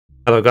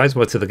Hello guys,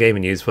 welcome to the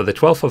gaming news for the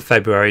 12th of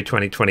February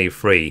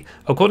 2023.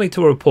 According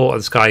to a report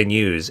on Sky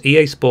News,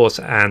 EA Sports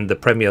and the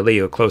Premier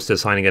League are close to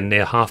signing a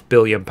near £500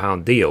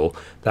 million deal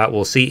that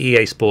will see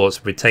EA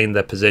Sports retain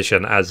their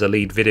position as the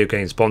lead video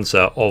game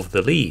sponsor of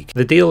the league.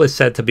 The deal is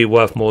said to be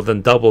worth more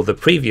than double the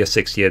previous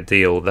 6-year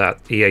deal that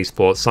EA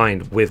Sports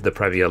signed with the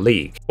Premier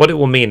League. What it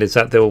will mean is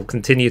that they will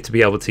continue to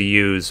be able to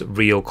use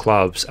real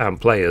clubs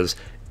and players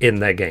in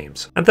their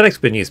games. And the next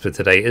big news for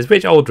today is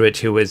Rich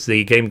Aldrich, who is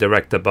the game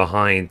director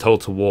behind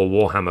Total War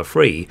Warhammer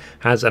 3,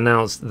 has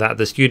announced that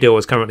the studio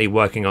is currently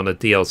working on a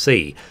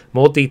DLC.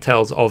 More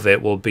details of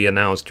it will be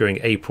announced during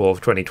April of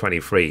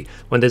 2023.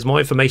 When there's more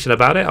information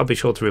about it, I'll be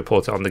sure to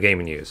report it on the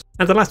gaming news.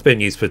 And the last bit of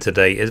news for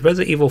today is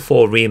Resident Evil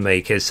 4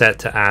 Remake is set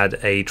to add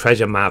a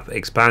treasure map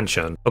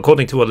expansion,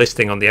 according to a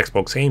listing on the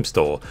Xbox Game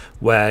Store,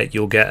 where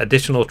you'll get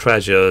additional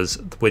treasures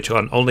which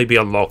can only be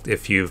unlocked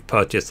if you've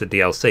purchased the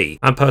DLC.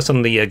 I'm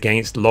personally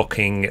against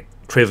locking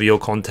trivial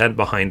content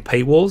behind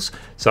paywalls,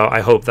 so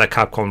I hope that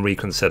Capcom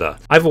reconsider.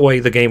 Either way,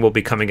 the game will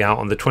be coming out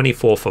on the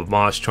 24th of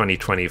March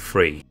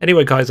 2023.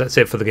 Anyway guys, that's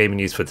it for the gaming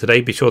news for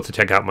today. Be sure to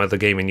check out my other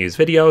gaming news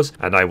videos,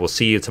 and I will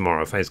see you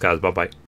tomorrow. Thanks guys, bye bye.